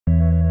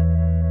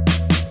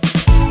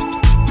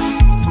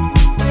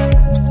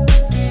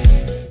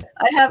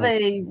I have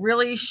a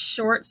really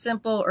short,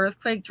 simple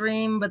earthquake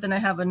dream, but then I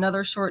have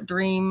another short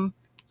dream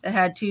that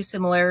had two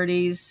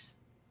similarities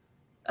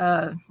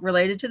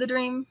related to the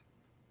dream.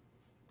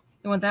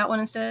 You want that one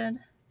instead?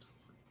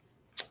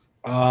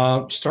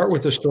 Start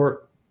with the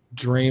short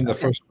dream, the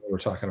first one we're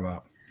talking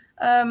about.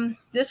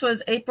 This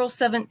was April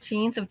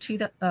 17th of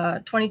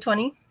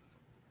 2020.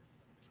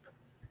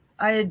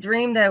 I had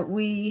dreamed that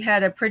we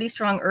had a pretty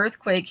strong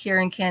earthquake here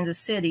in Kansas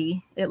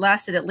City. It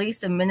lasted at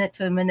least a minute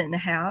to a minute and a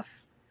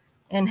half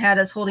and had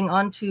us holding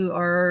onto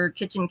our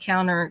kitchen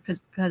counter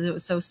because it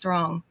was so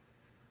strong.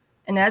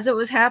 And as it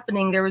was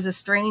happening, there was a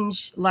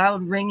strange,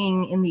 loud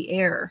ringing in the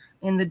air.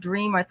 In the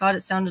dream, I thought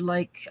it sounded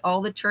like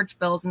all the church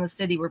bells in the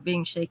city were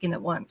being shaken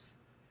at once.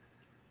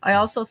 I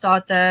also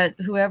thought that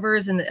whoever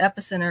is in the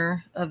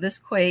epicenter of this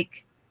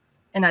quake,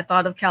 and I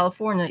thought of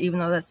California, even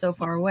though that's so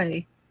far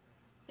away,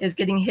 is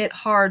getting hit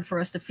hard for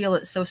us to feel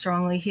it so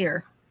strongly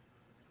here.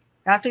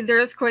 After the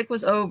earthquake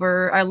was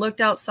over, I looked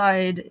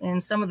outside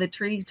and some of the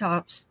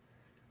treetops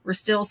were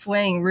still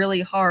swaying really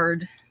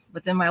hard,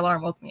 but then my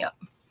alarm woke me up.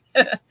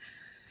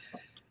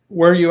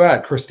 Where are you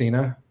at,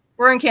 Christina?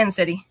 We're in Kansas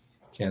City.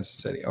 Kansas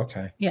City,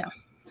 okay. Yeah.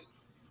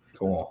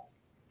 Cool.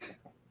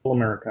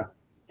 America.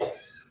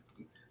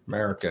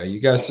 America.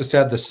 You guys just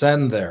had the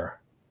send there.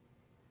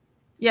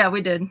 Yeah,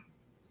 we did.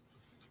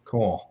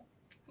 Cool.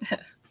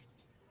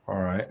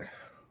 All right.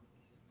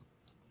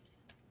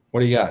 What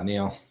do you got,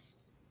 Neil?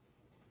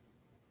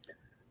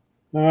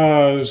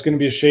 There's going to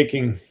be a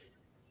shaking.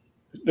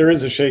 There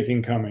is a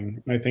shaking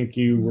coming. I think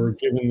you were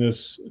given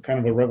this kind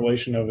of a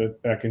revelation of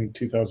it back in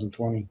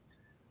 2020.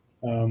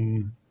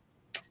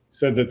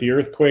 Said that the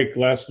earthquake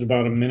lasted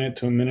about a minute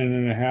to a minute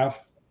and a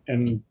half,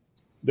 and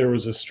there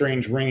was a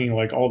strange ringing,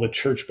 like all the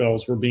church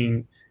bells were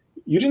being.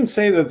 You didn't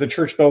say that the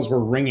church bells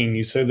were ringing.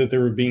 You said that they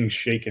were being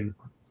shaken,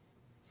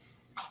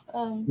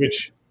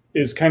 which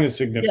is kind of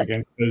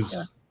significant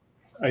because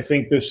I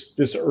think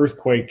this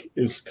earthquake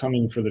is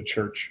coming for the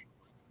church.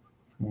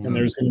 And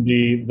there's going to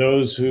be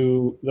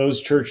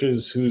those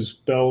churches whose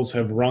bells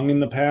have rung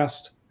in the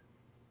past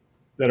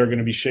that are going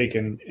to be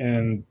shaken,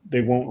 and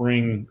they won't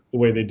ring the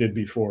way they did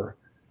before.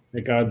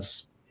 That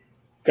God's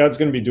going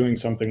to be doing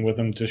something with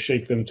them to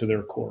shake them to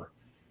their core.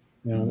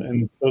 You know,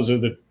 and those are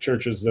the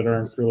churches that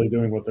aren't really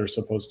doing what they're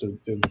supposed to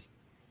do.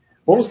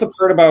 What was the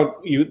part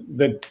about you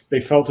that they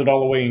felt it all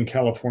the way in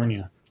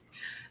California?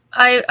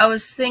 I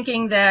was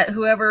thinking that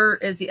whoever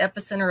is the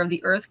epicenter of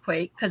the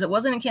earthquake, because it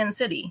wasn't in Kansas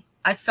City,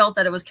 I felt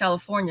that it was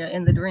California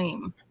in the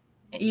dream,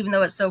 even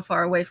though it's so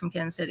far away from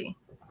Kansas City.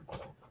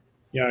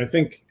 Yeah, I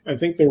think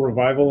the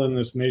revival in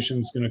this nation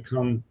is going to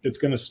come. It's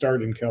going to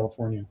start in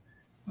California,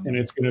 and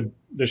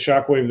the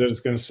shockwave that it's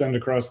going to send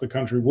across the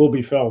country will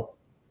be felt,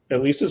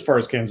 at least as far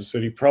as Kansas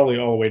City, probably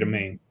all the way to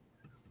Maine.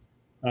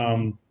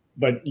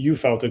 But you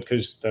felt it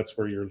because that's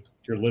where you're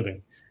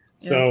living.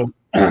 Yeah. So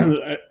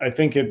I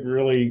think it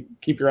really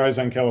keep your eyes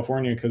on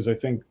California, because I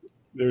think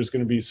there's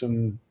going to be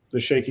the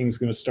shaking is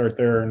going to start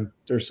there, and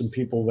there's some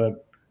people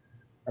that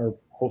are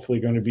hopefully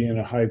going to be in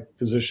a high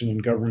position in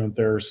government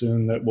there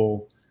soon that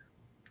will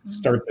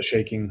start the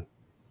shaking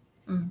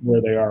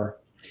where they are.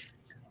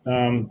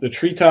 The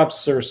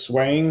treetops are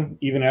swaying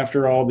even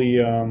after all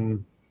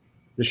the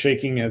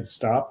shaking had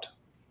stopped.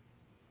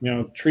 You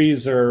know,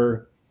 trees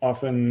are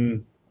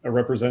often a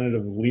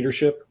representative of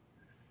leadership.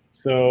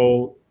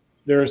 So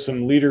there are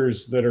some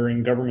leaders that are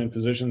in government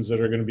positions that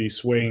are going to be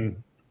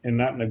swaying, and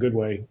not in a good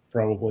way,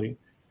 probably.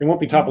 They won't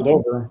be toppled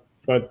over,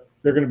 but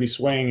they're going to be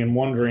swaying and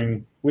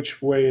wondering,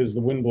 which way is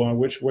the wind blowing?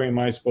 Which way am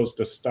I supposed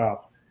to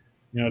stop?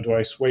 You know, do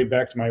I sway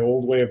back to my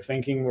old way of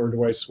thinking, or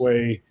do I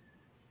sway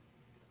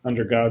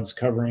under God's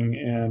covering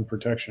and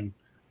protection?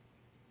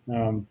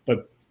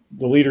 But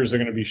the leaders are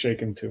going to be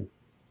shaken too.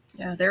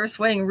 Yeah, they were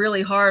swaying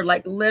really hard,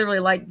 like literally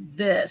like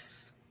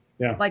this.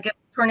 Yeah. Like a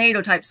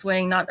tornado type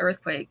swing, not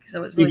earthquake. So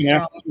it was really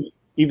strong.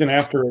 Even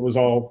after it was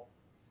all.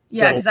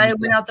 Yeah, because I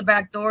went out the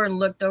back door and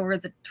looked over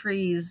at the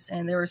trees,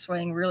 and they were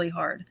swaying really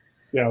hard.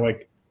 Yeah,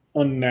 like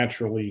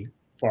unnaturally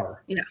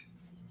far. Yeah.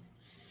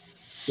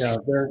 Yeah,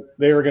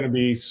 they are going to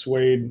be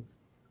swayed,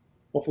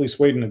 hopefully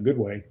swayed in a good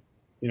way,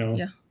 you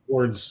know,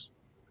 towards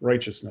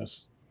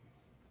righteousness.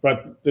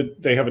 But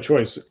they have a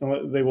choice.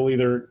 They will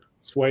either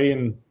sway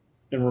and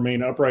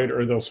remain upright,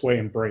 or they'll sway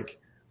and break.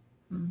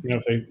 You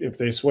know, if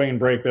they sway and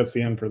break, that's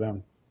the end for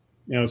them.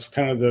 You know, it's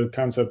kind of the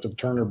concept of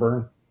turn or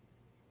burn.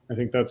 I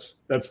think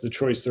that's the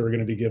choice they were going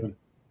to be given.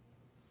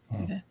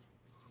 Okay.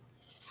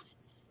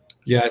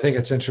 Yeah, I think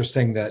it's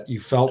interesting that you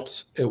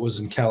felt it was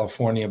in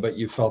California, but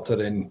you felt it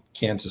in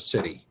Kansas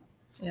City.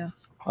 Yeah.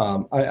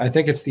 I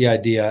think it's the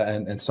idea,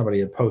 and somebody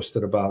had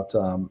posted about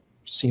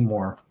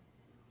Seymour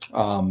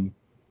in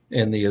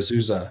the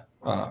Azusa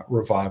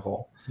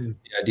revival. The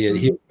idea that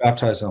he was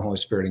baptized in the Holy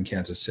Spirit in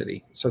Kansas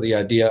City. So the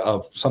idea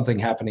of something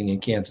happening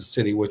in Kansas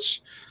City,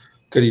 which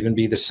could even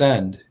be the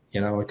Send, you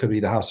know, it could be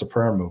the House of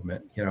Prayer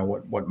movement, you know,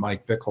 what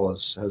Mike Bickle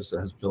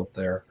has built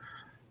there.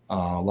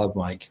 Love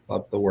Mike,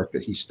 love the work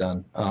that he's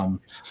done.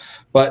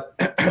 But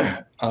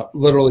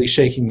literally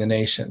shaking the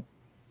nation.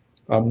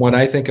 When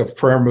I think of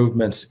prayer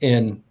movements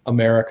in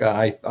America,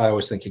 I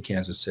always think of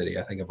Kansas City.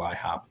 I think of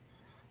IHOP.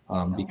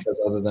 Because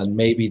other than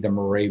maybe the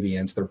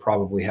Moravians, there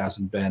probably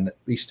hasn't been, at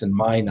least in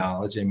my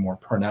knowledge, a more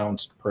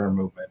pronounced prayer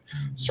movement,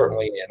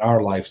 certainly in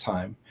our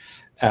lifetime,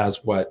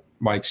 as what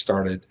Mike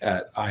started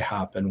at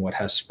IHOP and what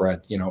has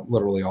spread,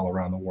 literally all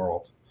around the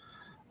world.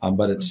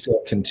 But it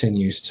still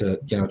continues to,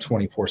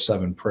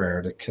 24/7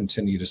 prayer to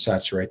continue to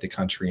saturate the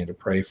country and to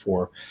pray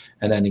for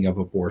an ending of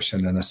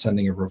abortion and a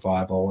sending of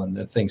revival and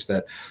the things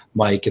that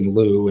Mike and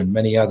Lou and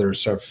many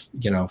others have,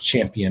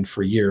 championed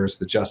for years,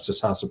 the Justice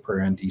House of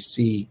Prayer in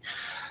DC,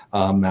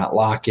 Matt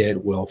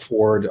Lockett, Will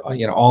Ford,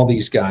 all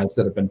these guys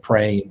that have been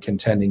praying and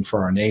contending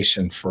for our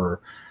nation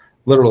for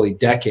literally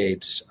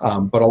decades.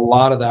 But a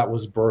lot of that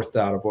was birthed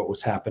out of what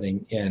was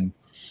happening in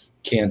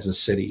Kansas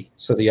City.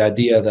 So the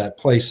idea that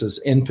places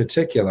in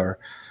particular,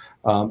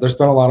 there's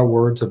been a lot of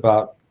words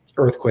about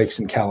earthquakes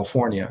in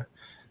California.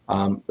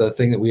 The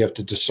thing that we have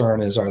to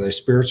discern is, are they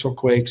spiritual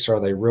quakes? Are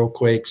they real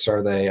quakes?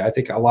 I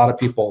think a lot of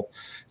people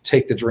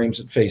take the dreams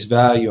at face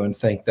value and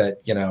think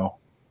that,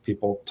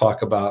 people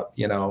talk about,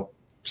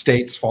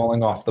 states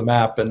falling off the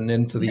map and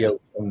into the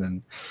ocean.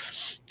 And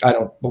I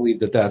don't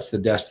believe that that's the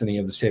destiny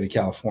of the state of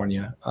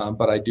California.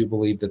 But I do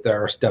believe that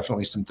there are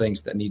definitely some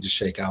things that need to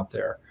shake out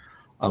there.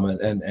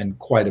 And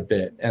quite a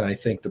bit. And I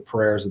think the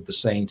prayers of the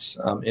saints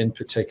in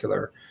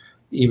particular,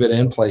 even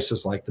in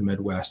places like the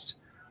Midwest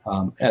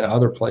and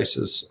other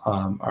places,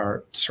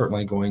 are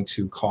certainly going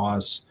to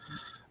cause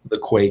the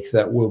quake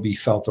that will be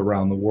felt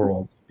around the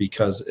world,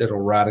 because it'll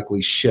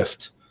radically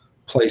shift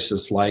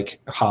places like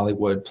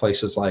Hollywood,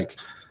 places like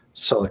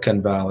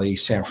Silicon Valley,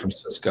 San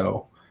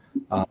Francisco,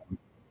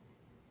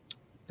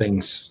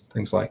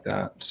 things like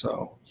that.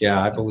 So yeah,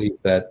 I believe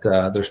that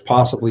there's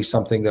possibly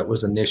something that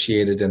was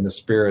initiated in the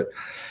spirit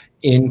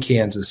in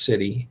Kansas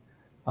City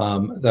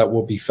that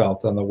will be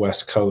felt on the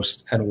West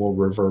Coast and will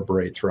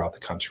reverberate throughout the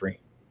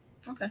country.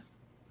 Okay,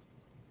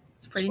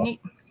 it's pretty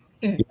neat.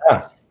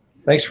 Yeah,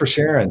 thanks for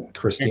sharing,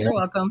 Christina. You're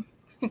welcome.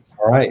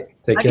 All right,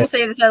 take care. I can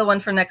save this other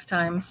one for next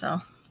time.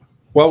 So,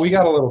 well, we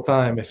got a little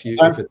time if it's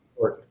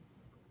short.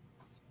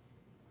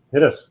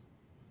 Hit us.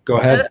 Go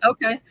ahead.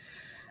 Okay.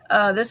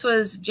 This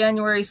was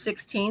January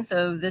 16th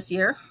of this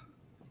year.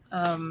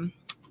 I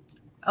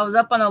was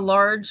up on a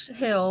large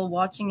hill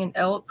watching an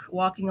elk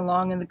walking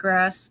along in the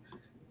grass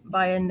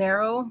by a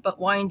narrow but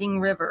winding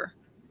river.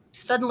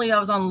 Suddenly I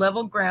was on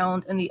level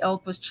ground and the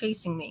elk was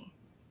chasing me.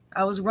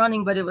 I was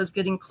running, but it was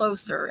getting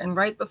closer, and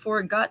right before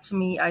it got to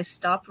me, I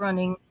stopped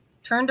running,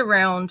 turned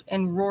around,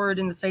 and roared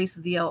in the face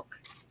of the elk.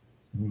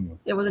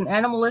 It was an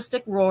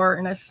animalistic roar,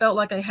 and I felt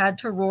like I had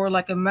to roar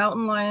like a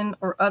mountain lion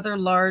or other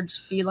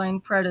large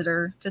feline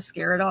predator to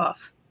scare it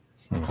off.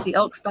 The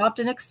elk stopped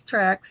in its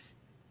tracks,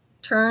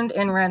 turned,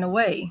 and ran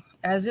away.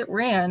 As it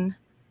ran,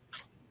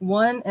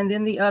 one and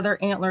then the other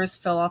antlers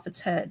fell off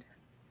its head.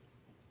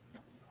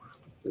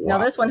 Wow.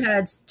 Now, this one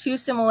had two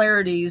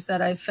similarities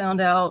that I found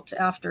out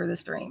after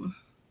this dream.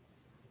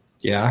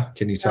 Yeah,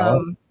 can you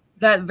tell?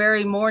 That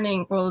very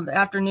morning, well, the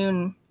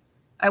afternoon,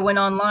 I went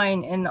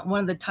online, and one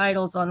of the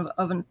titles of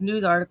a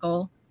news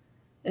article,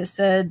 it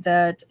said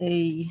that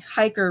a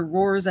hiker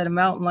roars at a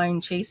mountain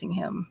lion chasing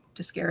him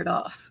to scare it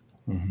off.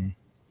 Mm-hmm.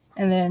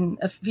 And then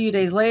a few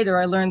days later,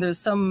 I learned there's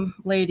some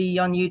lady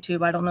on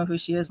YouTube. I don't know who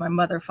she is. My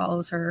mother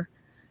follows her.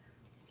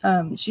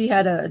 She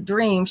had a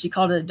dream. She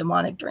called it a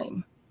demonic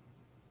dream.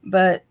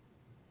 But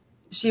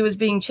she was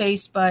being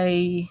chased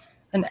by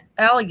an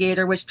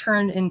alligator, which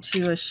turned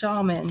into a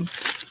shaman.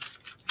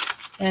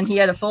 And he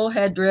had a full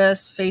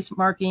headdress, face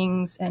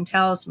markings, and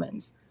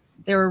talismans.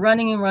 They were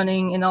running and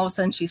running, and all of a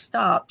sudden she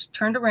stopped,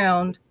 turned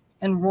around,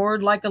 and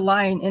roared like a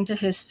lion into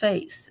his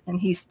face. And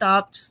he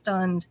stopped,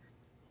 stunned,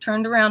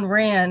 turned around,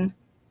 ran,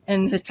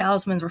 and his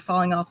talismans were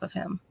falling off of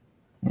him.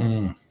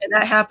 And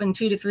that happened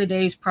 2 to 3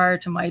 days prior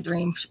to my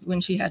dream,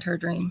 when she had her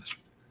dream.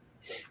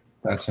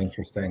 That's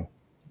interesting.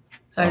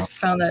 So I just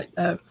found that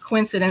a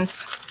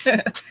coincidence.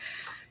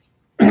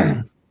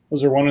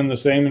 Those are one and the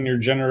same, and your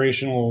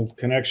generational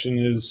connection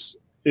is...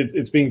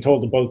 It's being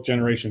told to both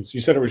generations. You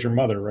said it was your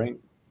mother, right?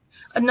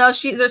 No,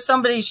 there's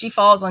somebody she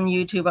follows on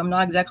YouTube. I'm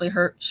not exactly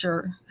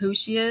sure who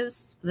she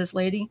is, this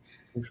lady.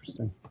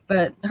 Interesting.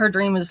 But her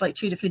dream is like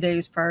 2 to 3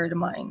 days prior to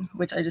mine,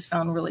 which I just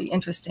found really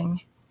interesting.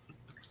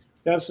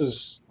 This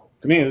is,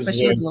 to me, but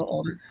she is a little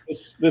older.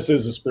 This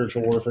is a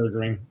spiritual warfare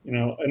dream.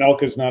 An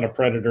elk is not a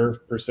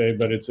predator per se,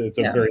 but it's a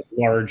very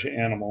large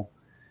animal.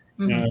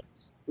 Mm-hmm.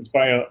 It's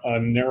by a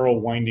narrow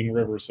winding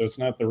river, so it's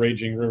not the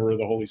raging river of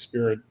the Holy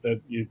Spirit that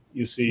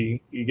you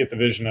see. You get the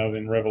vision of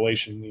in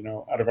Revelation.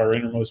 Out of our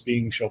innermost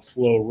being shall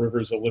flow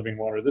rivers of living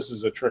water. This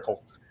is a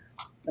trickle.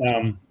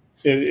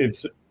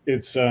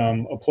 It's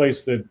a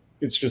place that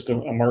it's just a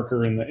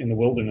marker in the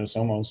wilderness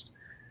almost.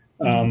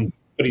 But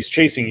he's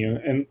chasing you,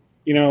 and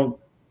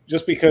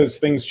just because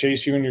things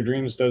chase you in your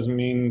dreams doesn't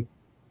mean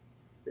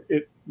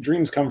it.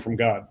 Dreams come from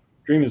God.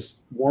 Dream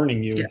is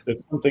warning you that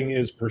something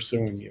is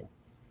pursuing you.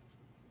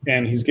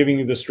 And he's giving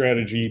you the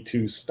strategy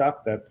to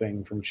stop that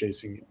thing from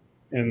chasing you.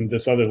 And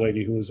this other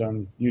lady who was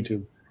on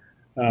YouTube,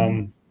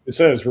 It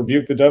says,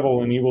 rebuke the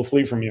devil and he will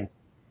flee from you.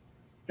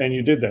 And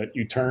you did that.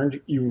 You turned,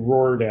 you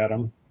roared at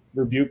him,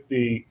 rebuked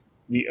the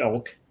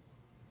elk,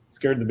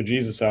 scared the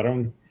bejesus out of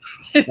him.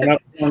 And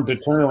up for him to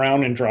turn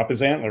around and drop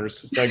his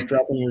antlers. It's like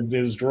dropping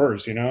his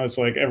drawers, you know. It's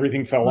like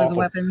everything fell off. His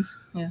weapons,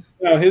 yeah.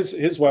 No,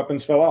 his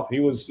weapons fell off. He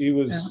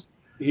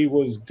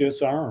was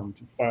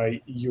disarmed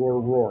by your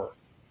roar.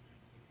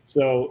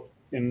 So,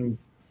 in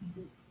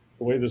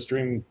the way this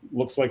dream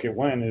looks like it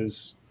went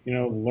is, you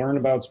know, learn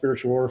about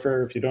spiritual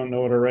warfare if you don't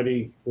know it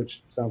already,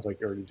 which sounds like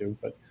you already do,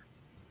 but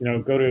you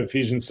know, go to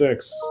Ephesians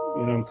 6,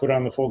 you know, put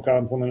on the full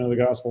complement of the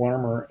gospel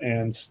armor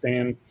and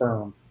stand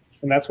firm.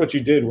 And that's what you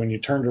did when you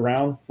turned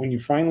around. When you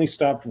finally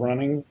stopped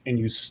running and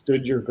you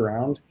stood your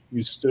ground,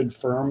 you stood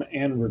firm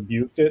and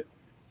rebuked it.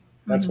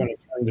 That's when it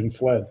turned and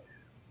fled.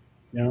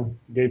 You know,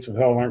 the gates of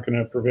hell aren't going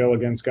to prevail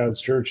against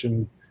God's church,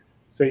 and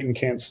Satan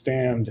can't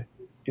stand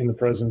in the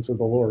presence of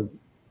the Lord,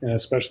 and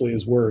especially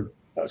his word.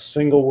 A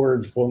single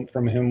word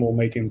from him will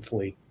make him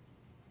flee.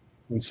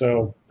 And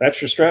so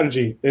that's your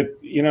strategy.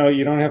 You know,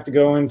 you don't have to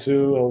go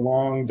into a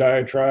long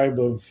diatribe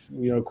of,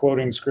 you know,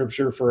 quoting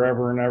scripture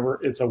forever and ever.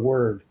 It's a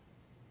word.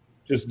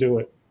 Just do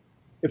it.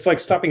 It's like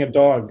stopping a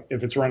dog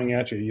if it's running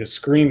at you. You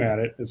scream at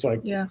it. It's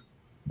like, huh?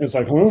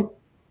 You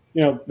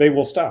know, they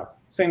will stop.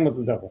 Same with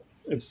the devil.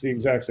 It's the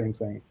exact same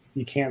thing.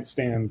 You can't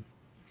stand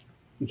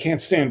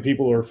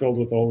people who are filled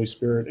with the Holy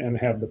Spirit and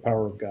have the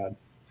power of God.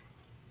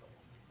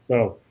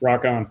 So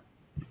rock on.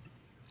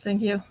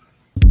 Thank you.